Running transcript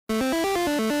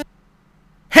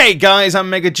Hey guys, I'm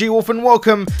Mega G-Wolf and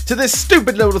welcome to this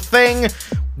stupid little thing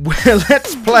where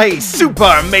let's play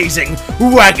super amazing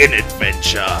wagon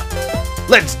adventure.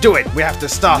 Let's do it. We have to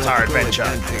start our adventure.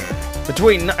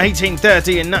 Between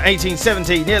 1830 and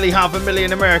 1870, nearly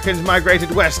 500,000 Americans migrated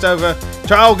west over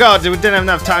to... Oh god, we didn't have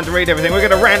enough time to read everything. We're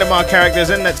going to random our characters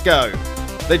and let's go.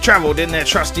 They travelled in their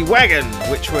trusty wagon,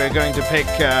 which we're going to pick...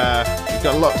 we've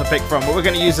got a lot to pick from, but we're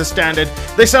going to use the standard.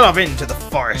 They set off into the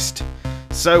forest.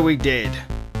 So we did.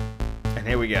 And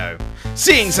here we go.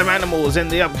 Seeing some animals in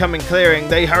the upcoming clearing,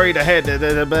 they hurried ahead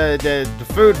the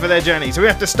food for their journey. So we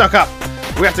have to stock up.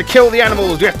 We have to kill the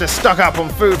animals. We have to stock up on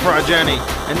food for our journey.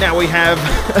 And now we have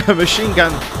a machine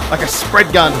gun, like a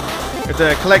spread gun. We have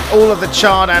to collect all of the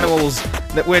charred animals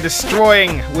that we're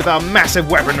destroying with our massive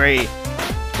weaponry.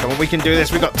 Come on, we can do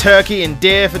this. We got turkey and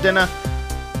deer for dinner.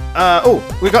 Oh,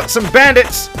 we got some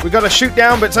bandits. We got to shoot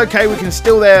down, but it's okay. We can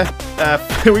steal their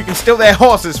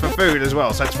horses for food as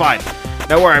well, so it's fine.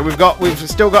 Don't worry, we've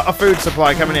still got a food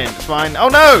supply coming in. It's fine. Oh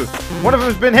no! One of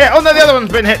them's been hit. Oh no, the other one's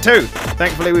been hit too.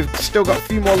 Thankfully, we've still got a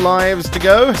few more lives to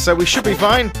go, so we should be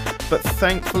fine. But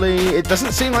thankfully, it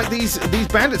doesn't seem like these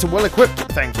bandits are well equipped.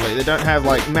 Thankfully, they don't have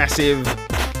like massive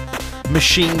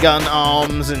machine gun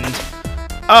arms and.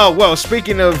 Oh well,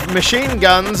 speaking of machine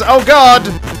guns, oh god!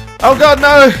 Oh god,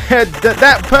 no!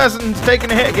 That person's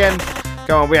taking a hit again.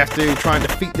 Come on, we have to try and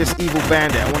defeat this evil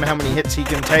bandit. I wonder how many hits he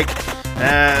can take.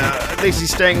 At least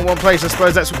he's staying in one place. I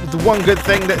suppose that's the one good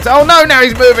thing that's... Oh no, now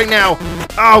he's moving now!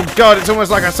 Oh god, it's almost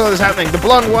like I saw this happening. The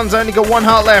blonde one's only got one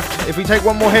heart left. If we take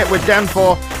one more hit, we're down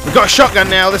for... We've got a shotgun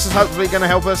now. This is hopefully going to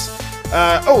help us.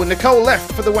 Oh, Nicole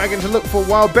left for the wagon to look for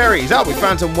wild berries. Oh, we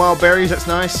found some wild berries. That's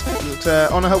nice. Looks,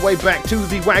 on her way back to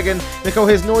the wagon, Nicole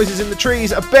hears noises in the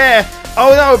trees. A bear!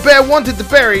 Oh no, a bear wanted the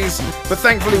berries! But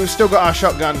thankfully, we've still got our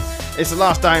shotgun. It's the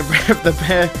last time the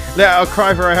bear let out a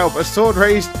cry for help. A sword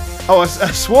raised... Oh, a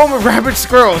swarm of rabid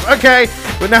squirrels. Okay,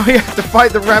 but now we have to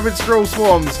fight the rabid squirrel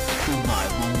swarms.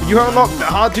 You have unlocked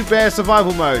hard to bear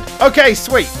survival mode. Okay,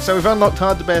 sweet. So we've unlocked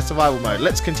hard to bear survival mode.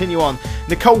 Let's continue on.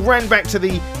 Nicole ran back to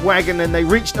the wagon and they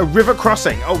reached a river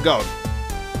crossing. Oh god.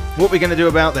 What are we going to do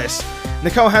about this?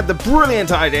 Nicole had the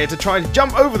brilliant idea to try to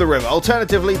jump over the river.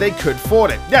 Alternatively, they could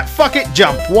ford it. Yeah, fuck it,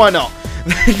 jump. Why not?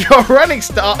 They got a running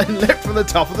start and leapt from the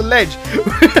top of the ledge.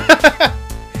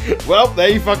 Well, there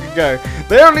you fucking go.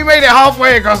 They only made it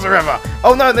halfway across the river.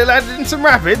 Oh no, they landed in some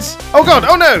rapids. Oh god,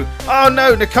 oh no. Oh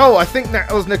no, Nicole. I think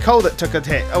that was Nicole that took a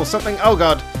hit. Oh, something. Oh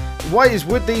god. Why is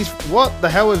with these... What the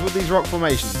hell is with these rock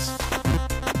formations?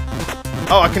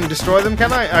 Oh, I can destroy them,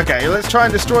 can I? Okay, let's try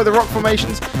and destroy the rock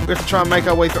formations. We have to try and make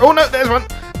our way through. Oh no, there's one.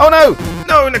 Oh no.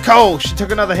 No, Nicole. She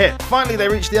took another hit. Finally, they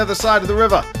reached the other side of the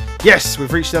river. Yes,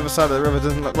 we've reached the other side of the river.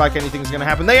 Doesn't look like anything's going to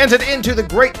happen. They entered into the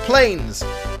Great Plains.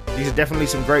 These are definitely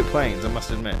some great plains, I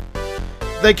must admit.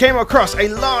 They came across a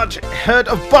large herd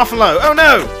of buffalo. Oh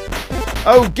no!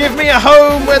 Oh, give me a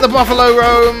home where the buffalo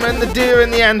roam and the deer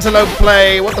and the antelope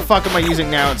play. What the fuck am I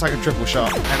using now? It's like a triple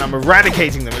shot. And I'm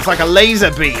eradicating them. It's like a laser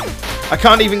beam. I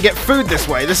can't even get food this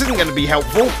way. This isn't going to be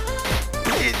helpful.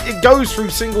 It goes through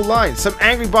single lines. Some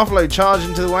angry buffalo charge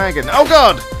into the wagon. Oh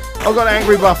god! Oh god,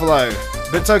 angry buffalo.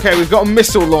 But it's okay, we've got a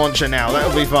missile launcher now.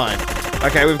 That'll be fine.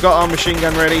 Okay, we've got our machine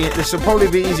gun ready. This will probably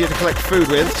be easier to collect food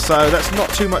with, so that's not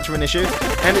too much of an issue.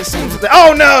 And it seems that...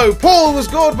 Oh no! Paul was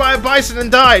gored by a bison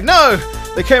and died! No!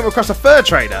 They came across a fur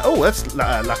trader. Oh, that's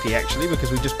lucky actually, because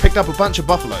we just picked up a bunch of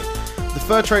buffalo. The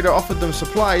fur trader offered them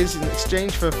supplies in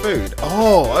exchange for food.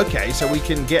 Oh, okay, so we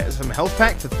can get some health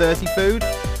pack for 30 food,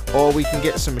 or we can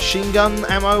get some machine gun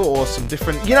ammo, or some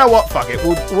different... You know what? Fuck it.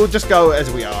 We'll just go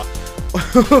as we are.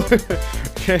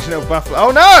 Occasional buffalo.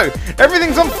 Oh no!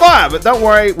 Everything's on fire, but don't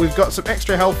worry, we've got some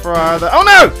extra health for our other... Oh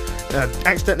no!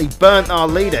 Accidentally burnt our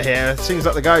leader here. Seems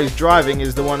like the guy who's driving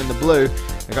is the one in the blue.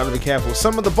 I've got to be careful.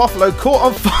 Some of the buffalo caught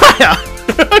on fire!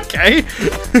 Okay.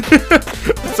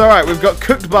 It's alright, we've got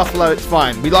cooked buffalo, it's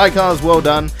fine. We like ours well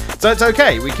done. So it's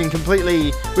okay, we can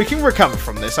recover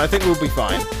from this. I think we'll be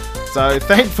fine. So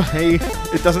thankfully,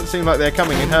 it doesn't seem like they're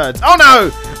coming in herds. Oh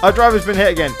no! Our driver's been hit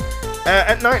again.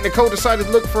 At night, Nicole decided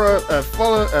to look for a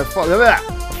flower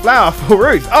for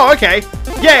Ruth. Oh, okay.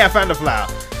 Yay, I found a flower.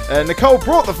 Nicole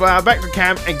brought the flower back to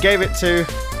camp and gave it to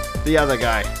the other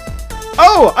guy.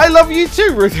 Oh, I love you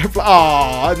too, Ruth.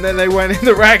 Oh, and then they went in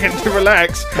the wagon to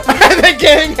relax. And they're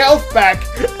getting health back.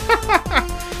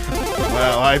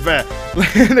 Well, I bet.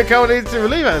 Nicole needs to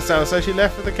relieve herself, so she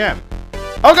left for the camp.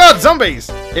 Oh god,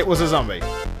 zombies! It was a zombie.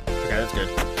 Okay, that's good.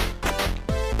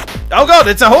 Oh god,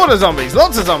 it's a horde of zombies!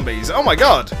 Lots of zombies! Oh my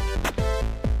god!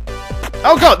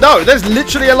 Oh god, no! There's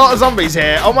literally a lot of zombies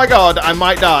here! Oh my god, I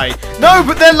might die! No,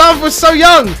 but their love was so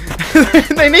young!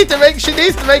 She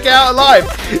needs to make it out alive.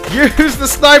 Use the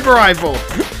sniper rifle.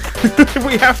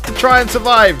 We have to try and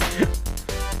survive.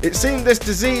 It seemed this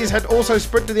disease had also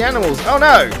spread to the animals. Oh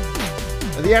no!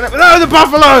 No, the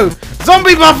buffalo!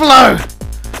 Zombie buffalo!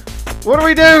 What do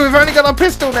we do? We've only got our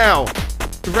pistol now.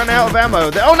 We've run out of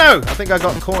ammo. Oh no! I think I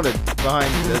got cornered behind.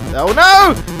 Oh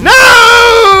no!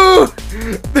 No!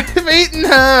 They've eaten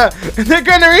her! They're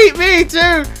gonna eat me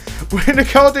too! When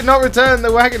Nicole did not return,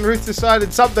 the wagon, Ruth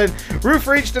decided something. Ruth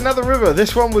reached another river.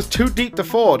 This one was too deep to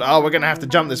ford. Oh, we're gonna have to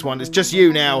jump this one. It's just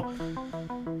you now.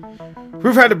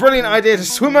 Ruth had a brilliant idea to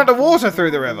swim underwater through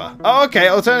the river. Oh, okay.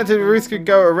 Alternatively, Ruth could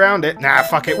go around it. Nah,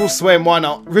 fuck it. We'll swim. Why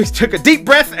not? Ruth took a deep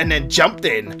breath and then jumped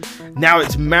in. Now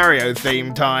it's Mario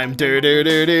theme time.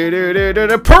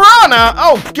 Do-do-do-do-do-do-do. Piranha!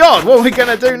 Oh, God. What are we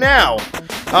going to do now?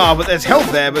 Ah, but there's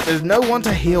health there, but there's no one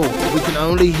to heal. We can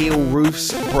only heal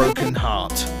Ruth's broken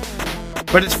heart.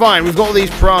 But it's fine. We've got all these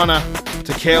piranha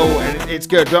to kill, and it's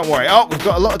good. Don't worry. Oh, we've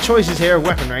got a lot of choices here of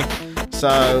weaponry.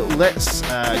 So let's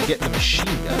get the machine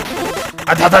gun.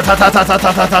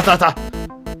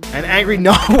 And angry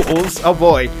narwhals. Oh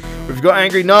boy, we've got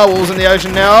angry narwhals in the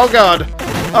ocean now. Oh god,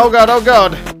 oh god, oh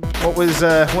god.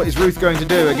 What is Ruth going to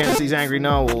do against these angry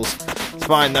narwhals? It's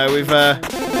fine though. We've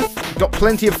got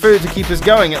plenty of food to keep us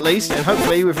going at least, and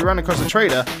hopefully, if we run across a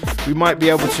trader, we might be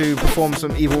able to perform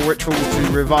some evil ritual to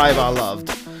revive our loved.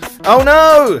 Oh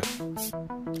no!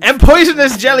 And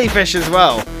poisonous jellyfish as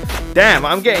well. Damn,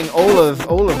 I'm getting all of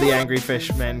the angry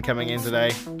fish men coming in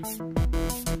today.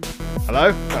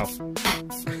 Hello? Oh.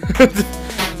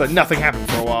 It's like nothing happened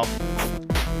for a while.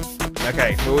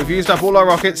 Okay, well we've used up all our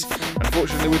rockets.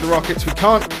 Unfortunately with the rockets we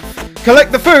can't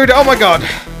collect the food. Oh my god.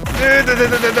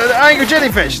 Angry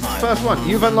jellyfish. First one.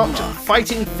 You've unlocked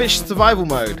fighting fish survival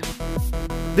mode.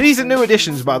 These are new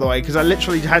additions, by the way, because I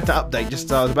literally had to update just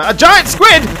as I was about. A giant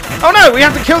squid! Oh no, we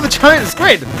have to kill the giant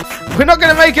squid! We're not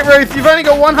going to make it, Ruth. You've only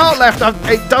got one heart left.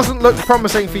 It doesn't look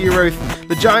promising for you, Ruth.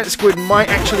 The giant squid might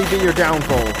actually be your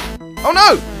downfall. Oh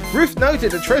no! Ruth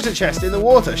noted a treasure chest in the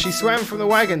water. She swam from the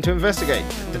wagon to investigate.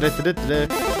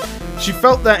 She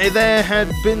felt that there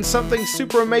had been something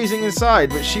super amazing inside,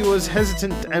 but she was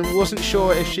hesitant and wasn't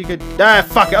sure if she could... Ah,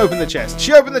 fuck it, open the chest.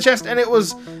 She opened the chest and it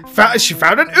was... She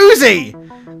found an Uzi!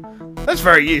 That's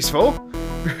very useful.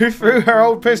 Ruth threw her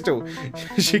old pistol.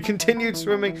 She continued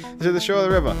swimming to the shore of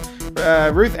the river.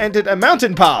 Ruth entered a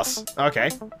mountain pass. Okay.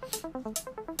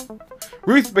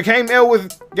 Ruth became ill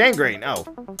with gangrene. Oh.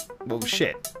 Well,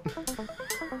 shit.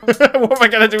 What am I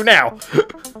going to do now?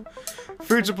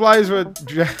 Food supplies were...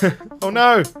 Oh,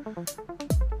 no.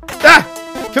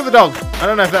 Ah! Kill the dog. I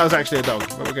don't know if that was actually a dog,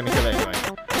 but we're going to kill it anyway.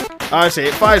 Oh, I see.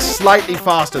 It fires slightly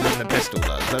faster than the pistol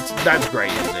does. That's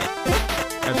great, Uzi.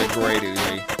 That's a great Uzi.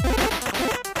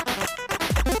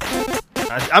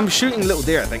 I'm shooting little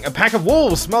deer, I think. A pack of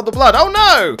wolves smelled the blood. Oh,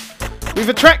 no! We've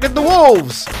attracted the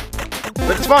wolves.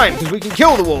 But it's fine, because we can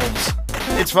kill the wolves.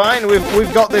 It's fine.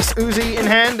 We've got this Uzi in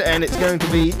hand, and it's going to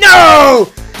be... No!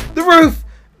 The Ruth!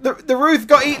 The Ruth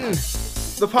got eaten.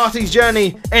 The party's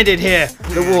journey ended here.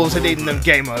 The wolves had eaten them.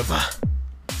 Game over.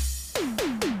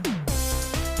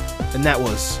 And that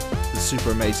was the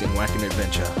super amazing WAGON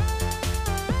adventure.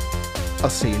 I'll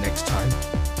see you next time.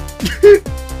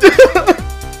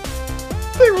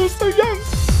 They're all so young.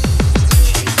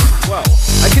 Well,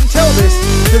 I can tell this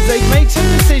because they've made some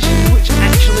decisions which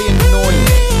actually annoy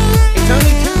me. It's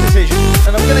only 2 decisions,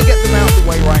 and I'm going to get them out of the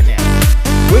way right now.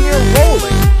 When you're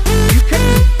rolling, you can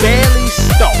barely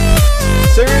stop.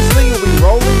 Seriously, you'll be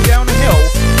rolling down a hill,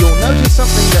 you'll notice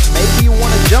something that maybe you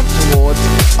want to jump towards.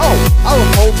 Oh, I'll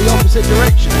hold the opposite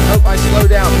direction and hope I slow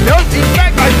down. No, in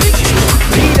fact, I think you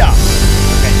speed up.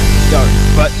 Okay, don't.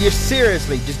 But you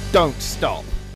seriously just don't stop.